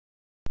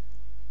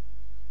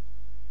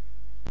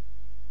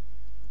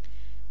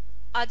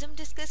आज हम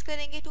डिस्कस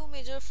करेंगे to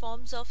major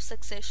forms of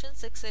succession.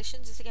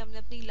 जैसे कि हमने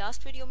अपनी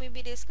लास्ट वीडियो में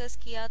भी डिस्कस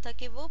किया था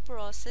कि वो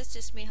प्रोसेस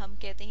जिसमें हम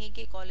कहते हैं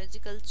कि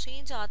इकोलॉजिकल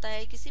चेंज आता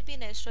है किसी भी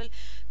नेचुरल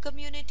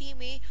कम्युनिटी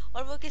में,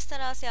 और वो किस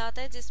तरह से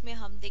आता है जिसमें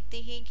हम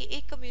देखते हैं कि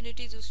एक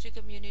कम्युनिटी दूसरी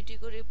कम्युनिटी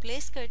को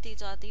रिप्लेस करती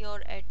जाती है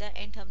और एट द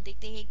एंड हम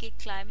देखते हैं कि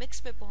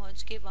क्लाइमेक्स पे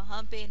पहुंच के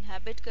वहाँ पे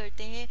इनहेबिट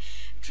करते हैं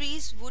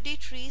ट्रीज, वुडी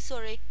ट्रीज,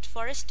 और एक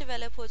फॉरेस्ट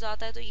डेवलप हो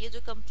जाता है। तो ये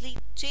जो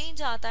कंप्लीट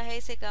चेंज आता है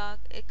इसे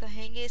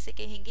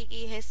कहेंगे कि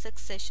यह है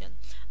सक्सेशन।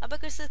 अब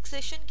अगर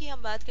सक्सेशन की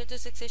हम बात करें तो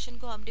सक्सेशन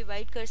को हम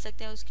डिवाइड कर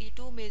सकते हैं उसकी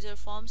टू मेजर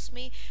फॉर्म्स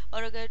में,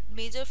 और अगर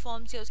मेजर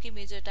फॉर्म्स या उसकी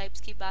मेजर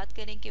टाइप्स की बात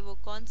करें कि वो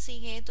कौन सी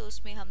हैं, तो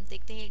उसमें हम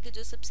देखते हैं कि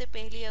जो सबसे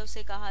पहली है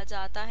उसे कहा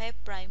जाता है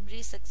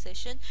प्राइमरी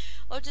सक्सेशन,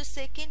 और जो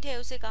सेकंड है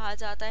उसे कहा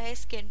जाता है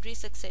सेकेंडरी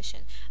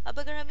सक्सेशन। अब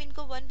अगर हम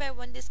इनको वन बाय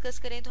वन डिस्कस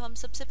करें तो हम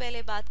सबसे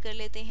पहले बात कर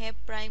लेते हैं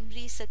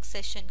प्राइमरी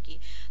सक्सेशन की।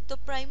 तो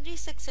प्राइमरी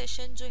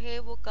सक्सेशन जो है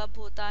वो कब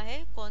होता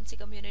है, कौन सी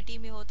कम्युनिटी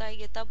में होता है?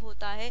 ये तब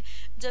होता है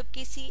जब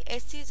किसी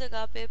ऐसी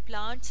जगह पे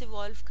प्लांट्स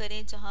इवॉल्व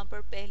करें जहां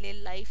पर पहले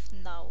लाइफ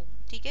ना हो।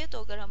 ठीक है, तो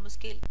अगर हम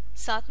उसके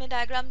साथ में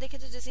डायग्राम देखें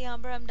तो जैसे यहाँ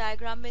पर हम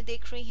डायग्राम में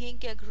देख रहे हैं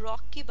कि अगर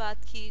रॉक की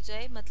बात की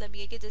जाए, मतलब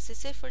ये कि जैसे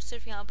सिर्फ और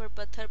सिर्फ यहाँ पर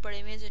पत्थर पड़े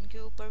हुए हैं जिनके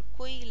ऊपर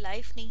कोई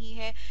लाइफ नहीं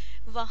है,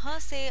 वहां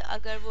से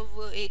अगर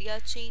वो एरिया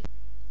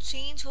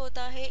चेंज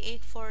होता है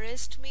एक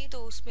फॉरेस्ट में,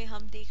 तो उसमें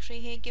हम देख रहे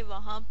हैं कि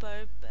वहाँ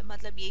पर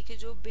मतलब ये कि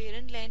जो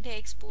बेरन लैंड है,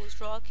 एक्सपोज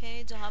रॉक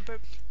है, जहाँ पर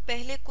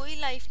पहले कोई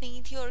लाइफ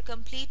नहीं थी और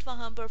कंप्लीट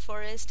वहाँ पर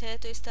फॉरेस्ट है,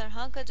 तो इस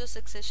तरह का जो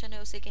सक्सेशन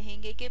है उसे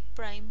कहेंगे कि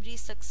प्राइमरी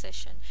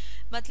सक्सेशन।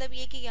 मतलब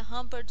ये कि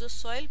यहाँ पर जो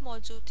सॉइल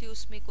मौजूद थी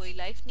उसमें कोई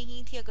लाइफ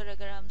नहीं थी।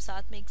 अगर हम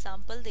साथ में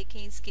एग्जांपल देखें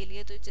इसके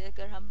लिए, तो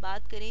अगर हम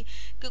बात करें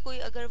कि कोई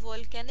अगर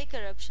वोल्केनिक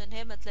करप्शन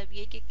है, मतलब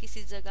ये कि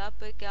किसी जगह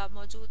पर क्या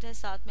मौजूद है,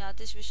 साथ में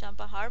आतिशफशां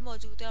पहाड़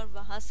मौजूद है और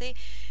वहाँ से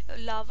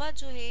लावा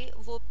जो है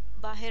वो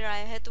बाहर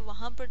आया है, तो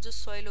वहाँ पर जो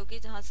सॉइल होगी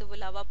जहाँ से वो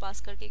लावा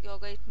पास करके क्या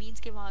होगा, इट मीन्स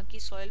कि वहाँ की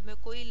सॉइल में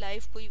कोई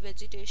लाइफ, कोई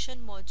वेजिटेशन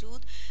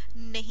मौजूद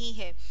नहीं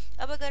है।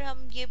 अब अगर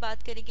हम ये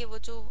बात करें कि वो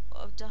जो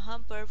जहाँ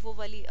पर वो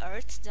वाली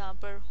अर्थ जहाँ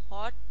पर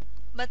हॉट,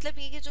 मतलब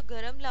ये कि जो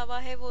गर्म लावा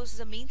है वो उस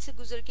ज़मीन से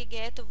गुजर के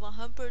गया है, तो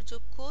वहाँ पर जो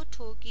कोट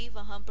होगी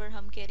वहाँ पर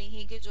हम कह रहे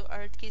हैं कि जो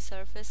अर्थ की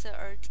सरफेस है,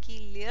 अर्थ की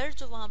लेयर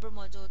जो वहाँ पर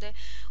मौजूद है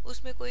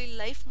उसमें कोई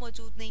लाइफ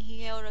मौजूद नहीं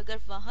है। और अगर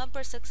वहाँ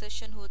पर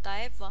सक्सेशन होता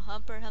है, वहाँ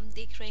पर हम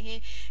देख रहे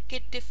हैं कि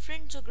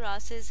डिफरेंट जो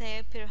ग्रासेस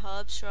हैं, फिर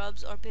हर्ब्स,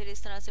 श्रब्स, और फिर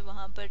इस तरह से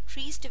वहाँ पर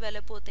ट्रीज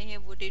डेवलप होते हैं,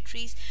 वुडी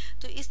ट्रीज।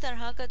 तो इस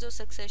तरह का जो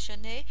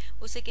सक्सेशन है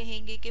उसे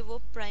कहेंगे कि वो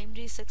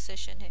प्राइमरी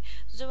सक्सेशन है।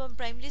 तो जब हम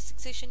प्राइमरी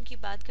सक्सेशन की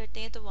बात करते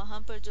हैं तो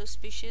वहाँ पर जो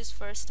स्पीशीज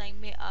फर्स्ट टाइम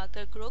में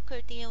आकर ग्रो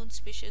करती हैं उन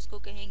स्पीशीज को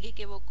कहेंगे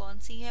कि वो कौन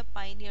सी हैं,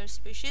 पाइनियर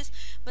स्पीशीज।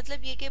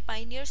 मतलब ये कि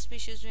पाइनियर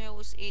स्पीशीज जो है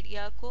उस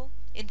एरिया को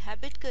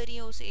इनहेबिट करी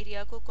हैं, उस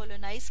एरिया को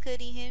कॉलोनाइज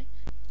करी हैं।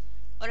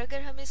 और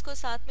अगर हम इसको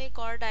साथ में एक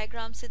और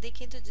डायग्राम से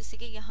देखें तो जैसे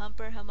कि यहाँ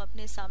पर हम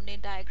अपने सामने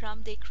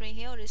डायग्राम देख रहे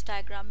हैं, और इस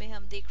डायग्राम में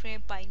हम देख रहे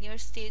हैं पाइनियर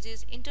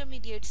स्टेजेस,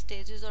 इंटरमीडिएट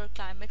स्टेजेस और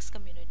क्लाइमेक्स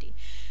कम्युनिटी।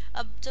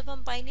 अब जब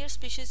हम पाइनियर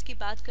स्पीशीज़ की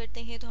बात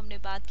करते हैं तो हमने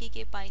बात की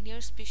कि पाइनियर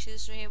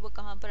स्पीशीज़ जो हैं वो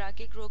कहाँ पर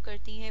आके ग्रो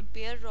करती हैं,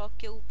 बेयर रॉक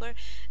के ऊपर,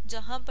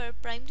 जहाँ पर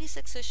प्राइमरी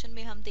सक्सेशन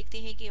में हम देखते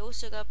हैं कि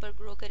उस जगह पर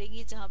ग्रो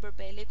करेंगी जहाँ पर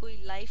पहले कोई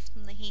लाइफ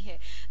नहीं है।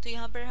 तो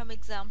यहाँ पर हम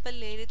एग्जांपल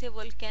ले रहे थे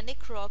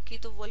वोल्केनिक रॉक की,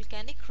 तो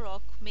वोल्केनिक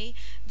रॉक में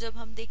जब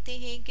हम देखते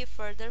हैं कि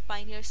फर्दर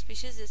पाइनियर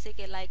स्पीशीज़ जैसे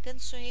कि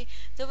लाइकन्स जो हैं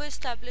जब वो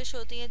इस्टेब्लिश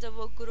होती हैं, जब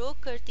वो ग्रो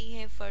करती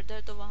हैं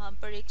फर्दर, तो वहाँ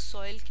पर एक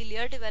सॉइल की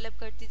लेयर डेवलप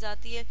करती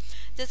जाती है।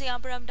 जैसे यहाँ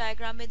पर हम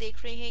डायग्राम में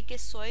देख रहे हैं कि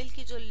सॉइल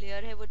की जो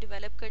लेयर है वो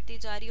डेवलप करती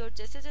जा रही है, और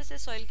जैसे जैसे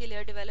सॉइल की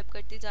लेयर डेवलप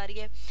करती जा रही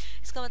है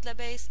इसका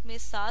मतलब है इसमें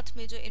साथ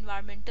में जो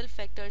इन्वायरमेंटल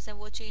फैक्टर्स हैं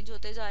वो चेंज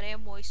होते जा रहे हैं।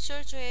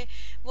 मॉइस्चर जो है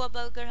वो अब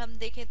अगर हम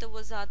देखें तो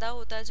वो ज़्यादा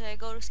होता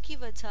जाएगा, और उसकी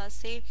वजह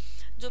से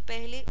जो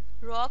पहले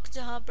रॉक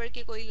जहाँ पर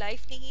कि कोई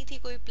लाइफ नहीं थी,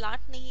 कोई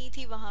प्लांट नहीं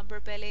थी, वहाँ पर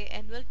पहले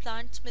एनुअल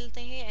प्लांट्स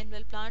मिलते हैं,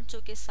 एनुअल प्लांट जो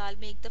कि साल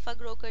में एक दफ़ा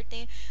ग्रो करते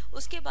हैं।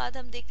 उसके बाद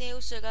हम देखते हैं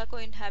उस जगह को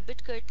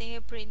इनहेबिट करते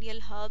हैं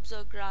पेरेनियल हर्ब्स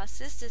और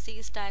ग्रासेस, जैसे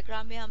इस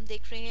डायग्राम में हम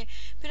देख रहे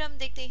हैं। फिर हम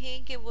देखते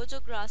हैं कि वो जो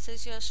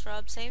ग्रासेस या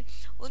श्रब्स हैं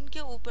उनके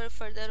ऊपर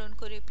फर्दर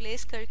उनको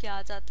रिप्लेस करके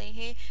आ जाते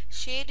हैं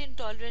शेड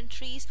इंटॉलरेंट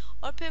ट्रीज,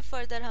 और फिर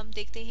फर्दर हम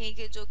देखते हैं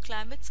कि जो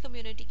क्लाइमेक्स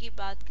कम्युनिटी की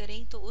बात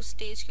करें तो उस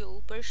स्टेज के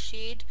ऊपर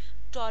शेड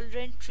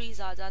टॉलरेंट ट्रीज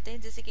आ जाते हैं।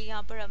 जैसे कि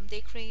यहाँ पर हम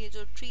देख रहे हैं ये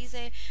जो ट्रीज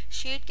हैं,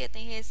 शेड कहते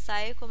हैं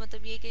साये को,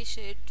 मतलब ये कि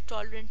शेड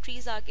टॉलरेंट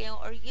ट्रीज आ गए हैं,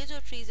 और ये जो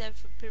ट्रीज हैं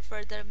फिर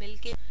फर्दर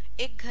मिलके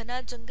एक घना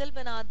जंगल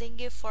बना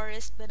देंगे,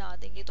 फॉरेस्ट बना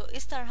देंगे। तो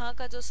इस तरह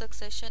का जो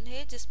सक्सेशन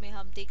है जिसमें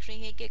हम देख रहे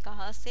हैं कि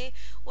कहाँ से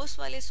उस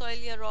वाले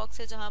सॉइल या रॉक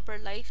से जहाँ पर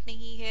लाइफ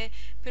नहीं है,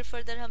 फिर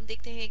फर्दर हम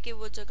देखते हैं कि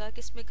वो जगह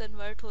किस में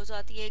कन्वर्ट हो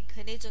जाती है, एक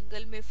घने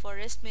जंगल में,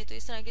 फॉरेस्ट में। तो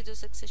इस तरह के जो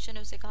सक्सेशन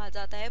है उसे कहा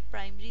जाता है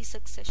प्राइमरी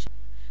सक्सेशन।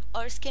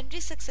 और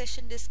सेकेंडरी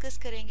सक्सेशन डिस्कस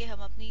करेंगे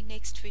हम अपनी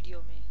नेक्स्ट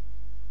वीडियो में।